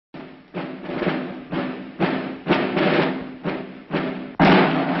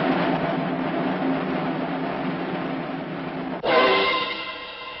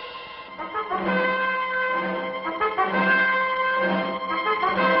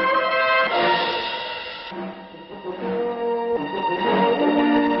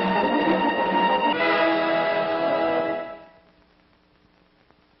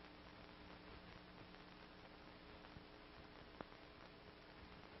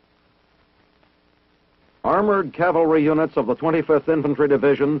armored cavalry units of the 25th Infantry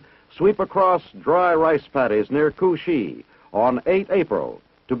Division sweep across dry rice paddies near Kushi on 8 April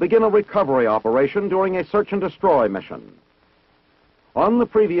to begin a recovery operation during a search and destroy mission. On the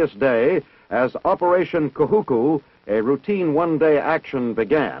previous day, as Operation Kahuku, a routine one-day action,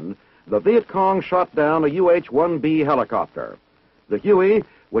 began, the Viet Cong shot down a UH-1B helicopter. The Huey,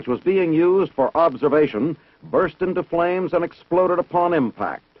 which was being used for observation, burst into flames and exploded upon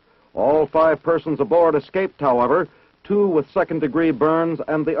impact. All 5 persons aboard escaped, however, 2 with second-degree burns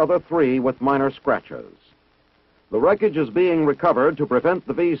and the other 3 with minor scratches. The wreckage is being recovered to prevent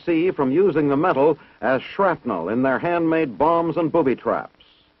the VC from using the metal as shrapnel in their handmade bombs and booby traps.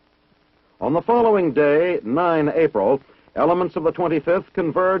 On the following day, 9 April, elements of the 25th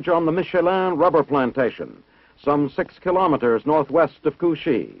converge on the Michelin rubber plantation, some 6 kilometers northwest of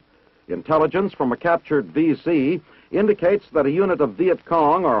Kushi. Intelligence from a captured VC indicates that a unit of Viet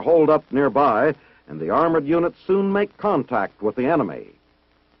Cong are holed up nearby, and the armored units soon make contact with the enemy.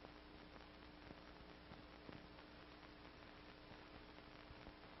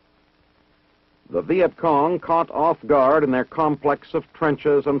 The Viet Cong, caught off guard in their complex of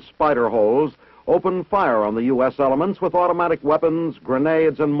trenches and spider holes, open fire on the U.S. elements with automatic weapons,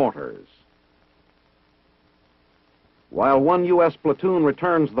 grenades, and mortars. While 1 U.S. platoon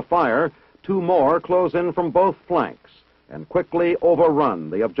returns the fire, 2 more close in from both flanks and quickly overrun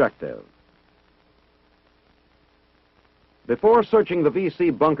the objective. Before searching the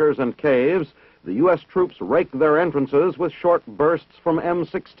VC bunkers and caves, the U.S. troops rake their entrances with short bursts from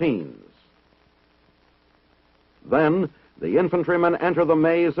M16s. Then, the infantrymen enter the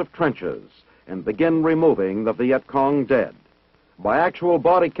maze of trenches and begin removing the Viet Cong dead. By actual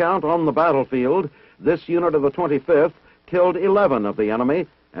body count on the battlefield, this unit of the 25th killed 11 of the enemy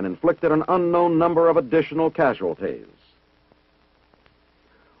and inflicted an unknown number of additional casualties.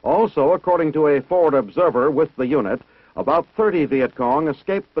 Also, according to a forward observer with the unit, about 30 Viet Cong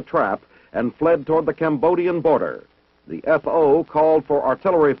escaped the trap and fled toward the Cambodian border. The FO called for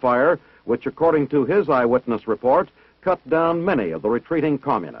artillery fire, which, according to his eyewitness report, cut down many of the retreating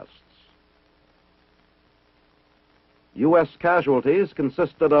communists. U.S. casualties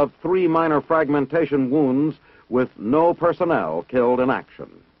consisted of 3 minor fragmentation wounds with no personnel killed in action.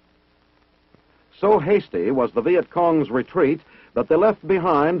 So hasty was the Viet Cong's retreat that they left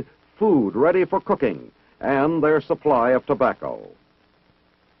behind food ready for cooking and their supply of tobacco.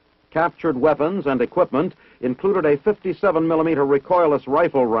 Captured weapons and equipment included a 57mm recoilless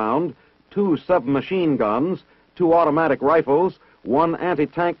rifle round, 2 submachine guns, 2 automatic rifles, 1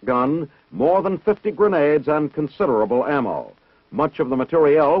 anti-tank gun, more than 50 grenades, and considerable ammo. Much of the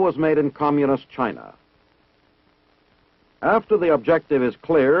materiel was made in communist China. After the objective is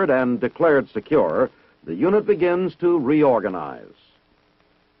cleared and declared secure, the unit begins to reorganize.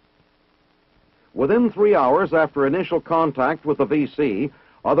 Within 3 hours after initial contact with the VC,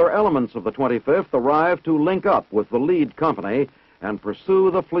 other elements of the 25th arrive to link up with the lead company and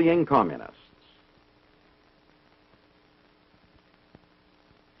pursue the fleeing communists.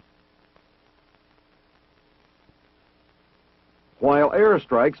 While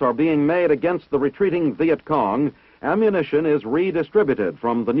airstrikes are being made against the retreating Viet Cong, ammunition is redistributed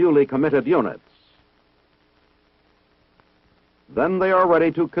from the newly committed units. Then they are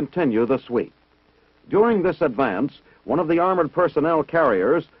ready to continue the sweep. During this advance, one of the armored personnel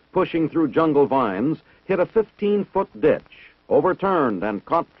carriers, pushing through jungle vines, hit a 15-foot ditch, overturned, and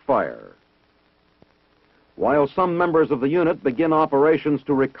caught fire. While some members of the unit begin operations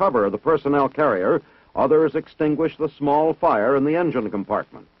to recover the personnel carrier, others extinguish the small fire in the engine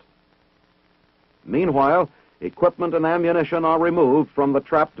compartment. Meanwhile, equipment and ammunition are removed from the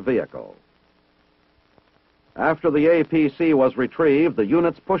trapped vehicle. After the APC was retrieved, the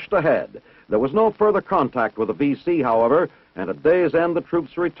units pushed ahead. There was no further contact with the VC, however, and at day's end the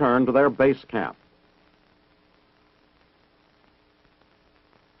troops returned to their base camp.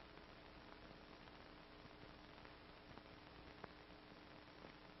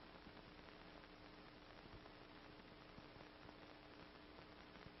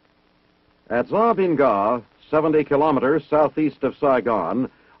 At Zabinga, 70 kilometers southeast of Saigon,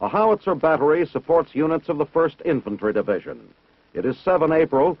 a howitzer battery supports units of the 1st Infantry Division. It is 7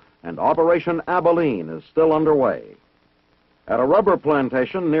 April, and Operation Abilene is still underway. At a rubber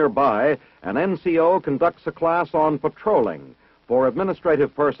plantation nearby, an NCO conducts a class on patrolling for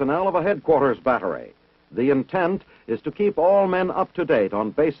administrative personnel of a headquarters battery. The intent is to keep all men up to date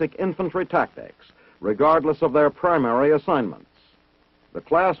on basic infantry tactics, regardless of their primary assignments. The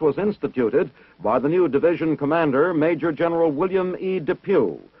class was instituted by the new division commander, Major General William E.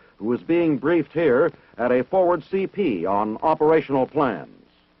 Depew, who is being briefed here at a forward CP on operational plans.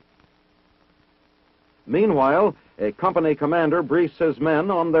 Meanwhile, a company commander briefs his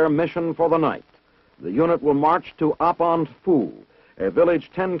men on their mission for the night. The unit will march to Apon Fu, a village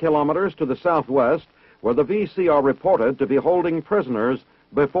 10 kilometers to the southwest, where the VC are reported to be holding prisoners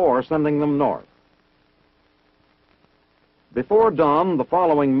before sending them north. Before dawn the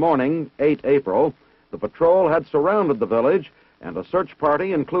following morning, 8 April, the patrol had surrounded the village, and a search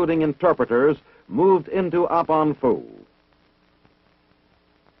party, including interpreters, moved into Apon Fu.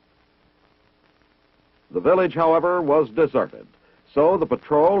 The village, however, was deserted, so the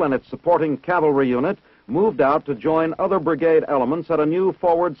patrol and its supporting cavalry unit moved out to join other brigade elements at a new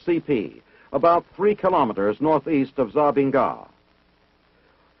forward CP, about 3 kilometers northeast of Zabinga.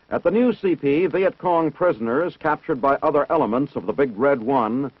 At the new CP, Viet Cong prisoners captured by other elements of the Big Red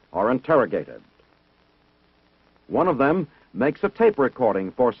One are interrogated. One of them makes a tape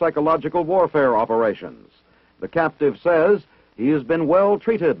recording for psychological warfare operations. The captive says he has been well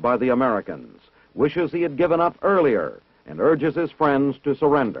treated by the Americans, wishes he had given up earlier, and urges his friends to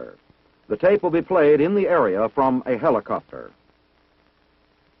surrender. The tape will be played in the area from a helicopter.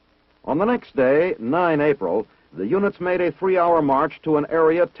 On the next day, 9 April, the units made a 3-hour march to an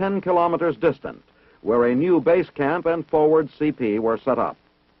area 10 kilometers distant, where a new base camp and forward CP were set up.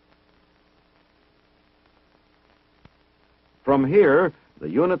 From here, the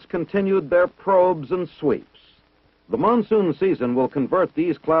units continued their probes and sweeps. The monsoon season will convert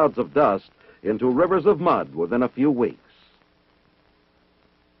these clouds of dust into rivers of mud within a few weeks.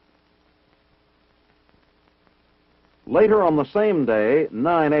 Later on the same day,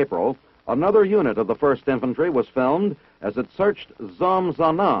 9 April, another unit of the 1st Infantry was filmed as it searched Zom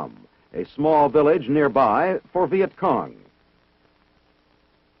Zanam, a small village nearby, for Viet Cong.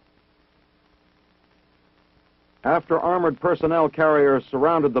 After armored personnel carriers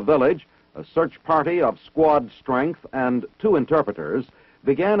surrounded the village, a search party of squad strength and 2 interpreters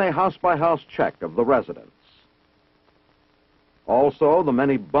began a house-by-house check of the residents. Also, the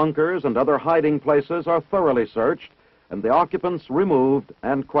many bunkers and other hiding places are thoroughly searched, and the occupants removed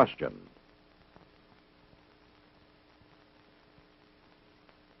and questioned.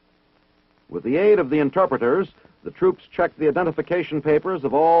 With the aid of the interpreters, the troops checked the identification papers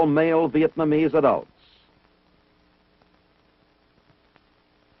of all male Vietnamese adults.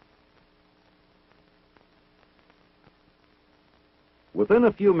 Within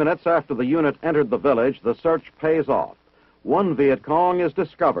a few minutes after the unit entered the village, the search pays off. One Viet Cong is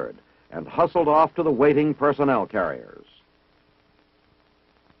discovered and hustled off to the waiting personnel carriers.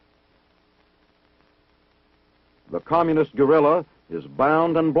 The communist guerrilla is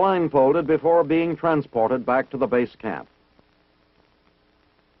bound and blindfolded before being transported back to the base camp.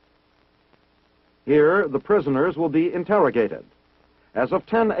 Here, the prisoners will be interrogated. As of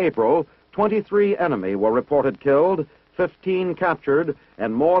 10 April, 23 enemy were reported killed, 15 captured,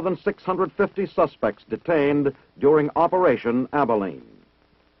 and more than 650 suspects detained during Operation Abilene.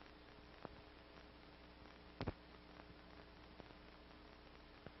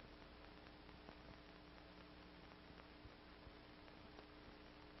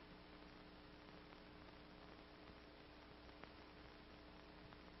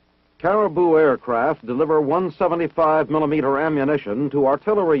 Caribou aircraft deliver 175mm ammunition to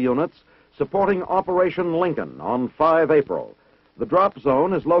artillery units supporting Operation Lincoln on 5 April. The drop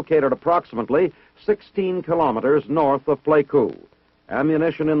zone is located approximately 16 kilometers north of Pleiku.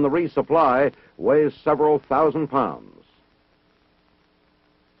 Ammunition in the resupply weighs several thousand pounds.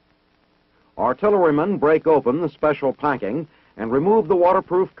 Artillerymen break open the special packing and remove the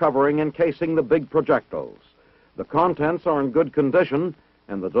waterproof covering encasing the big projectiles. The contents are in good condition,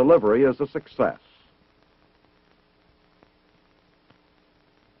 and the delivery is a success.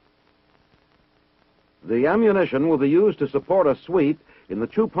 The ammunition will be used to support a sweep in the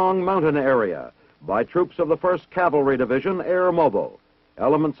Chupong Mountain area by troops of the 1st Cavalry Division, Air Mobile.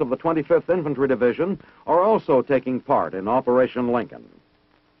 Elements of the 25th Infantry Division are also taking part in Operation Lincoln.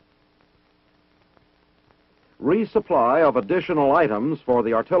 Resupply of additional items for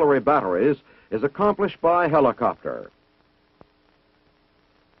the artillery batteries is accomplished by helicopter.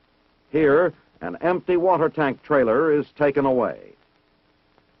 Here, an empty water tank trailer is taken away.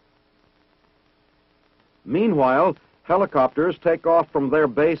 Meanwhile, helicopters take off from their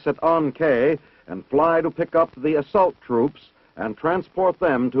base at An Khe and fly to pick up the assault troops and transport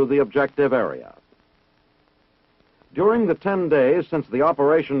them to the objective area. During the 10 days since the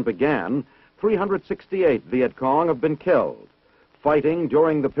operation began, 368 Viet Cong have been killed. Fighting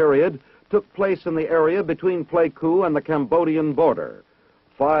during the period took place in the area between Pleiku and the Cambodian border.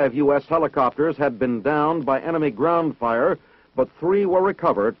 5 U.S. helicopters had been downed by enemy ground fire, but 3 were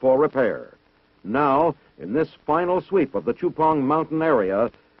recovered for repair. Now, in this final sweep of the Chupong Mountain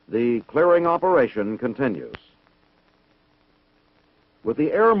area, the clearing operation continues. With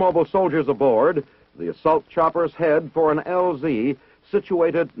the air mobile soldiers aboard, the assault choppers head for an LZ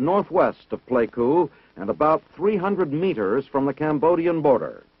situated northwest of Pleiku and about 300 meters from the Cambodian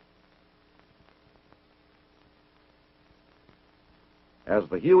border. As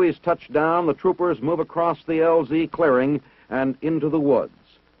the Hueys touch down, the troopers move across the LZ clearing and into the woods.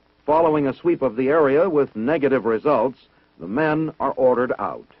 Following a sweep of the area with negative results, the men are ordered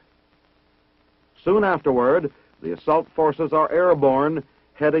out. Soon afterward, the assault forces are airborne,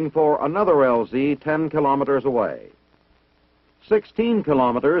 heading for another LZ 10 kilometers away. 16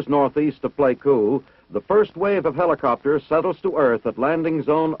 kilometers northeast of Pleiku, the first wave of helicopters settles to earth at landing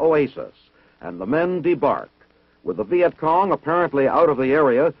zone Oasis, and the men debark. With the Viet Cong apparently out of the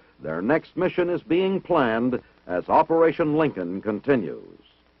area, their next mission is being planned as Operation Lincoln continues.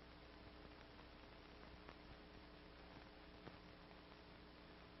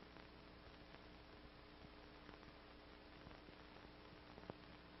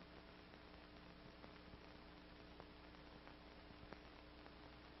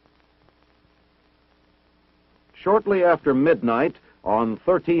 Shortly after midnight on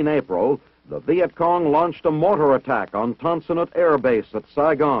 13 April, the Viet Cong launched a mortar attack on Ton Son Nhut Air Base at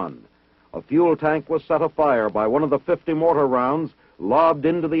Saigon. A fuel tank was set afire by one of the 50 mortar rounds lobbed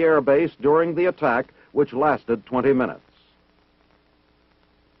into the air base during the attack, which lasted 20 minutes.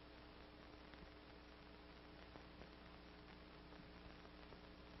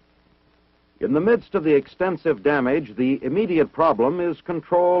 In the midst of the extensive damage, the immediate problem is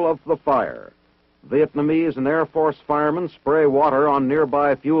control of the fire. Vietnamese and Air Force firemen spray water on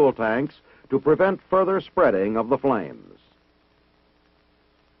nearby fuel tanks to prevent further spreading of the flames.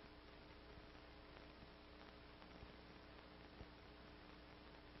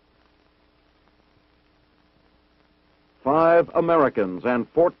 Five Americans and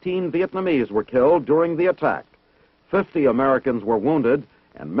 14 Vietnamese were killed during the attack. 50 Americans were wounded,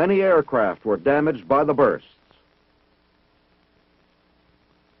 and many aircraft were damaged by the bursts.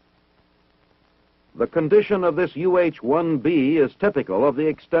 The condition of this UH-1B is typical of the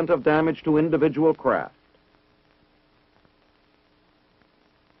extent of damage to individual craft.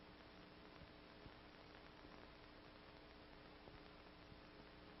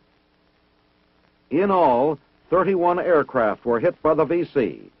 In all, 31 aircraft were hit by the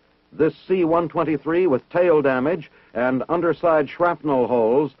VC. This C-123 with tail damage and underside shrapnel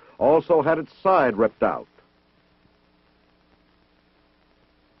holes also had its side ripped out.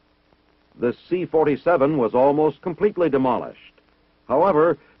 This C-47 was almost completely demolished.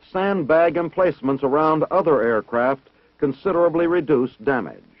 However, sandbag emplacements around other aircraft considerably reduced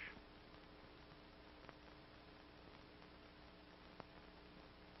damage.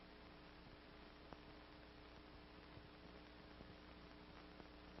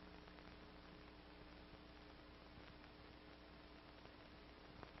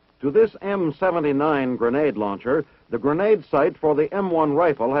 To this M79 grenade launcher, the grenade sight for the M1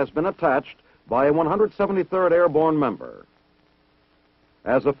 rifle has been attached by a 173rd Airborne member.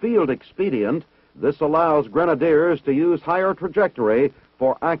 As a field expedient, this allows grenadiers to use higher trajectory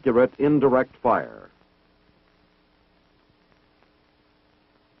for accurate indirect fire.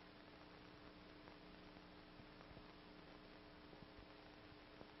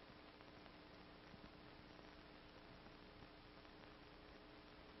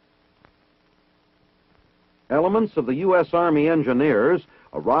 Elements of the U.S. Army Engineers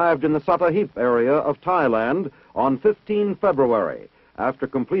arrived in the Satahip area of Thailand on 15 February after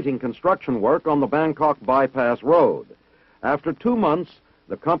completing construction work on the Bangkok Bypass Road. After 2 months,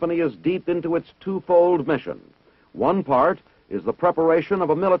 the company is deep into its twofold mission. One part is the preparation of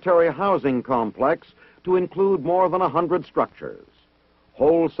a military housing complex to include more than 100 structures.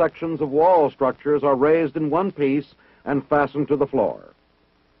 Whole sections of wall structures are raised in one piece and fastened to the floor.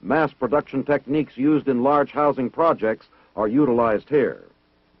 Mass production techniques used in large housing projects are utilized here.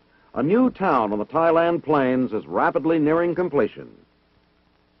 A new town on the Thailand plains is rapidly nearing completion.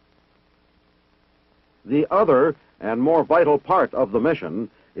 The other and more vital part of the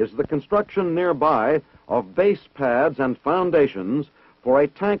mission is the construction nearby of base pads and foundations for a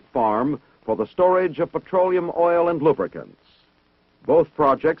tank farm for the storage of petroleum oil and lubricants. Both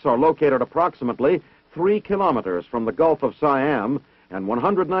projects are located approximately 3 kilometers from the Gulf of Siam and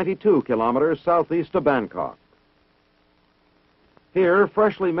 192 kilometers southeast of Bangkok. Here,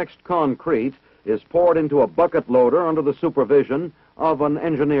 freshly mixed concrete is poured into a bucket loader under the supervision of an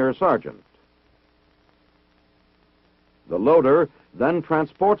engineer sergeant. The loader then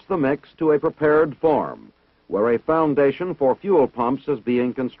transports the mix to a prepared form, where a foundation for fuel pumps is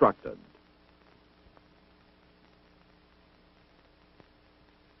being constructed.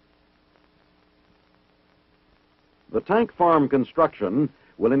 The tank farm construction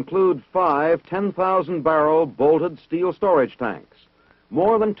will include 5 10,000-barrel bolted steel storage tanks.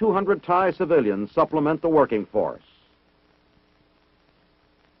 More than 200 Thai civilians supplement the working force.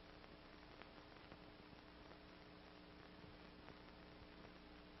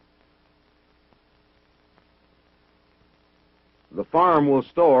 The farm will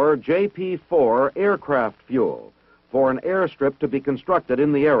store JP-4 aircraft fuel for an airstrip to be constructed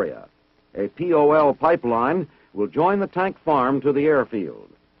in the area. A POL pipeline will join the tank farm to the airfield.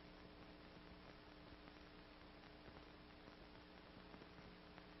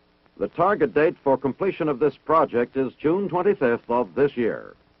 The target date for completion of this project is June 25th of this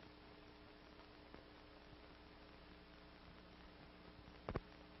year.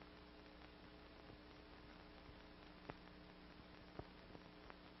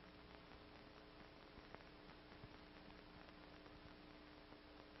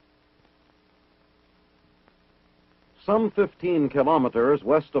 Some 15 kilometers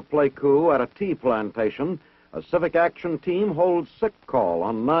west of Pleiku at a tea plantation, a civic action team holds sick call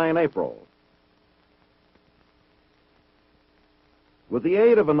on 9 April. With the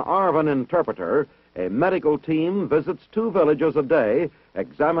aid of an Arvan interpreter, a medical team visits 2 villages a day,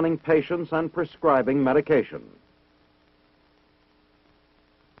 examining patients and prescribing medication.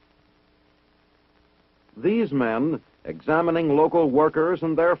 These men, examining local workers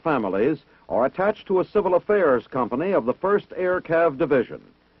and their families, are attached to a civil affairs company of the 1st Air Cav Division.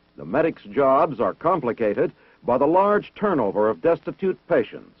 The medics' jobs are complicated by the large turnover of destitute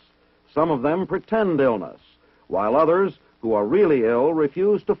patients. Some of them pretend illness, while others, who are really ill,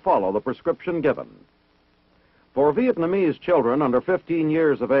 refuse to follow the prescription given. For Vietnamese children under 15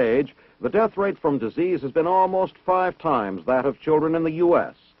 years of age, the death rate from disease has been almost 5 times that of children in the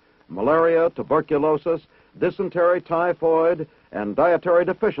U.S. Malaria, tuberculosis, dysentery, typhoid, and dietary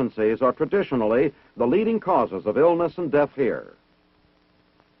deficiencies are traditionally the leading causes of illness and death here.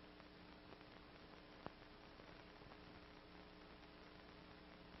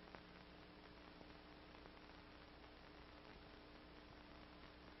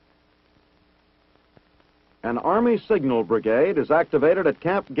 An Army Signal Brigade is activated at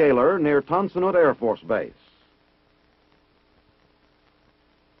Camp Gaylor near Tan Son Nhut Air Force Base.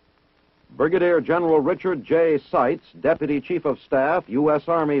 Brigadier General Richard J. Seitz, Deputy Chief of Staff, U.S.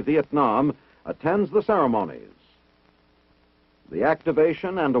 Army, Vietnam, attends the ceremonies. The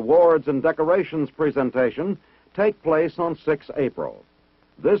activation and awards and decorations presentation take place on 6 April.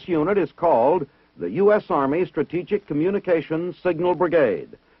 This unit is called the U.S. Army Strategic Communications Signal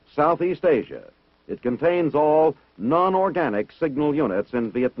Brigade, Southeast Asia. It contains all non-organic signal units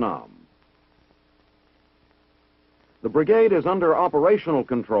in Vietnam. The brigade is under operational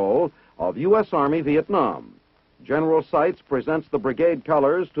control of U.S. Army Vietnam. General Seitz presents the brigade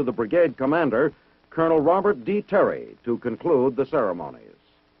colors to the brigade commander, Colonel Robert D. Terry, to conclude the ceremonies.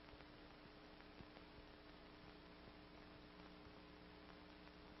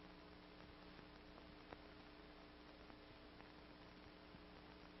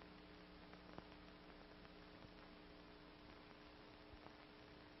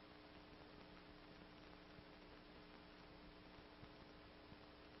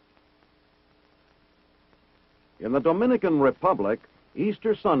 In the Dominican Republic,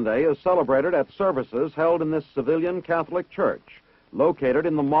 Easter Sunday is celebrated at services held in this civilian Catholic church, located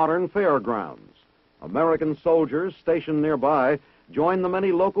in the modern fairgrounds. American soldiers stationed nearby join the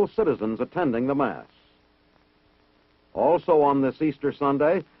many local citizens attending the Mass. Also on this Easter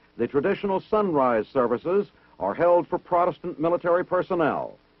Sunday, the traditional sunrise services are held for Protestant military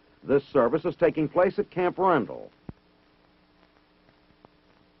personnel. This service is taking place at Camp Randall.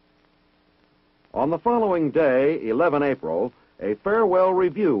 On the following day, 11 April, a farewell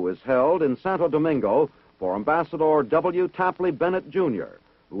review is held in Santo Domingo for Ambassador W. Tapley Bennett, Jr.,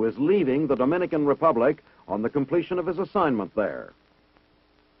 who is leaving the Dominican Republic on the completion of his assignment there.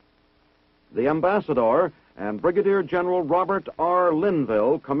 The ambassador and Brigadier General Robert R.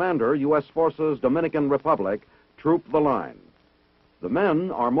 Linville, Commander, U.S. Forces, Dominican Republic, troop the line. The men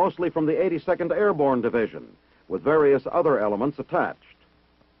are mostly from the 82nd Airborne Division, with various other elements attached.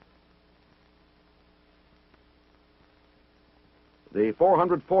 The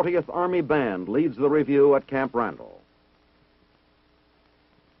 440th Army Band leads the review at Camp Randall.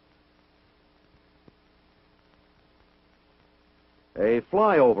 A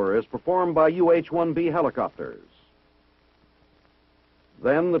flyover is performed by UH-1B helicopters.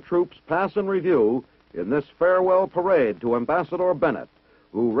 Then the troops pass in review in this farewell parade to Ambassador Bennett,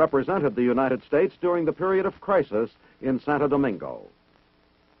 who represented the United States during the period of crisis in Santo Domingo.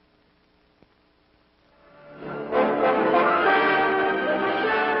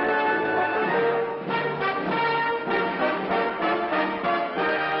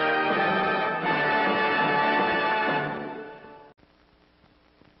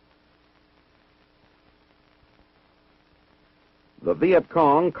 the Viet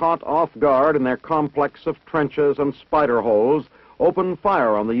Cong, caught off guard in their complex of trenches and spider holes, opened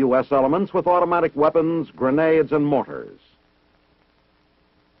fire on the U.S. elements with automatic weapons, grenades, and mortars.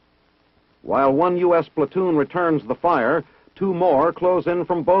 While one U.S. platoon returns the fire, two more close in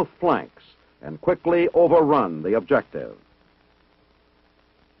from both flanks and quickly overrun the objective.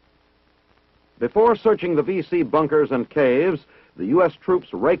 Before searching the VC bunkers and caves, the U.S. troops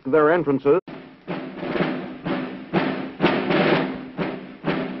raked their entrances.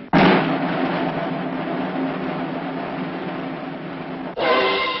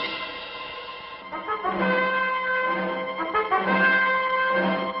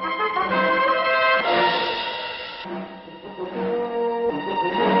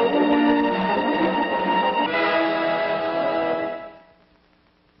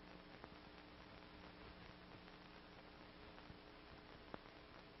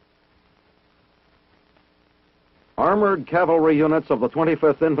 Armored cavalry units of the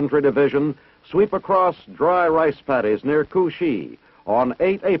 25th Infantry Division sweep across dry rice paddies near Couchy on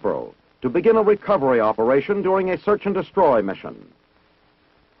 8 April to begin a recovery operation during a search and destroy mission.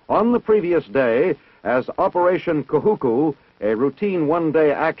 On the previous day, as Operation Kahuku, a routine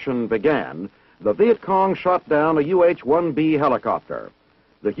one-day action, began, the Viet Cong shot down a UH-1B helicopter.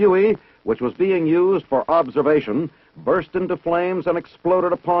 The Huey, which was being used for observation, burst into flames and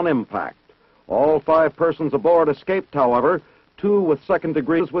exploded upon impact. All 5 persons aboard escaped, however, 2 with second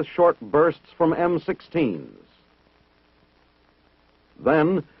degrees with short bursts from M16s.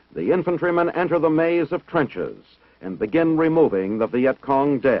 Then the infantrymen enter the maze of trenches and begin removing the Viet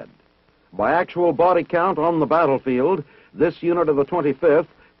Cong dead. By actual body count on the battlefield, this unit of the 25th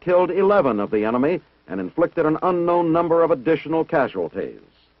killed 11 of the enemy and inflicted an unknown number of additional casualties.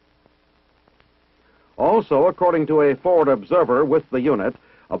 Also, according to a forward observer with the unit,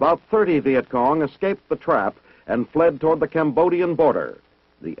 about 30 Viet Cong escaped the trap and fled toward the Cambodian border.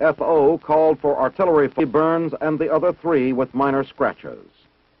 The FO called for artillery burns and the other 3 with minor scratches.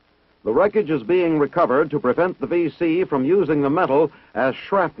 The wreckage is being recovered to prevent the VC from using the metal as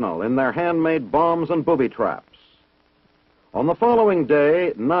shrapnel in their handmade bombs and booby traps. On the following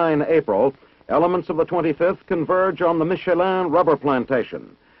day, 9 April, elements of the 25th converge on the Michelin rubber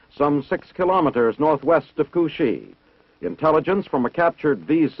plantation, some 6 kilometers northwest of Couchy. Intelligence from a captured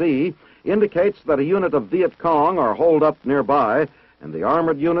VC indicates that a unit of Viet Cong are holed up nearby, and the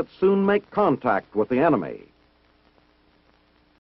armored units soon make contact with the enemy.